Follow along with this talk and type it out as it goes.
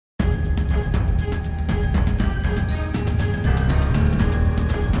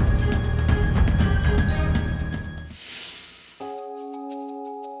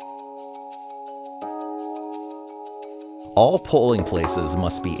All polling places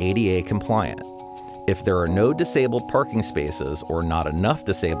must be ADA compliant. If there are no disabled parking spaces or not enough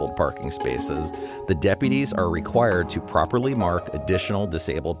disabled parking spaces, the deputies are required to properly mark additional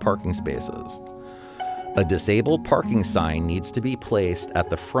disabled parking spaces. A disabled parking sign needs to be placed at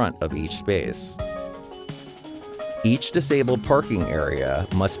the front of each space. Each disabled parking area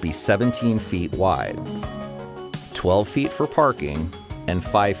must be 17 feet wide, 12 feet for parking, and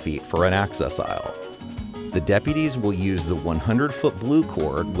 5 feet for an access aisle. The deputies will use the 100-foot blue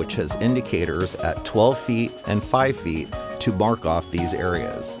cord, which has indicators at 12 feet and 5 feet, to mark off these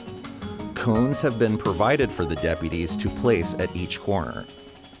areas. Cones have been provided for the deputies to place at each corner.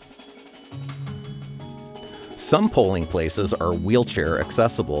 Some polling places are wheelchair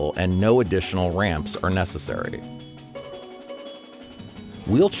accessible and no additional ramps are necessary.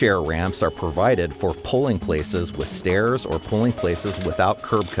 Wheelchair ramps are provided for polling places with stairs or polling places without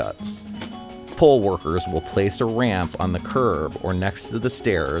curb cuts. Poll workers will place a ramp on the curb or next to the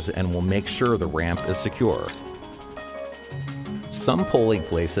stairs and will make sure the ramp is secure. Some polling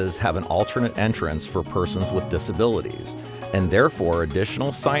places have an alternate entrance for persons with disabilities, and therefore additional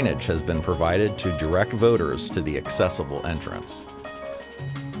signage has been provided to direct voters to the accessible entrance.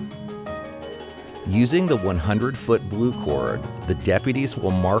 Using the 100-foot blue cord, the deputies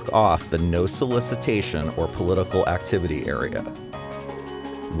will mark off the no solicitation or political activity area.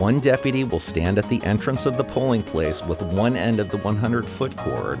 One deputy will stand at the entrance of the polling place with one end of the 100-foot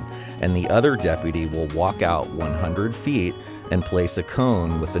cord, and the other deputy will walk out 100 feet and place a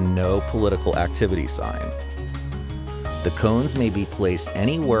cone with a no political activity sign. The cones may be placed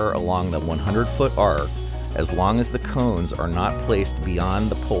anywhere along the 100-foot arc as long as the cones are not placed beyond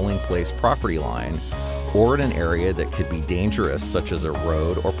the polling place property line or in an area that could be dangerous, such as a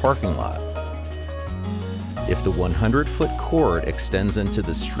road or parking lot. If the 100-foot cord extends into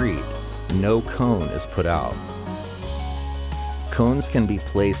the street, no cone is put out. Cones can be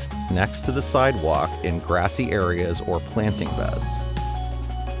placed next to the sidewalk in grassy areas or planting beds.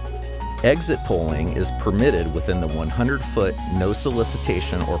 Exit polling is permitted within the 100-foot no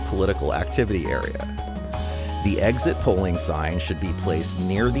solicitation or political activity area. The exit polling sign should be placed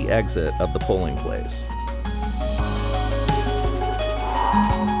near the exit of the polling place.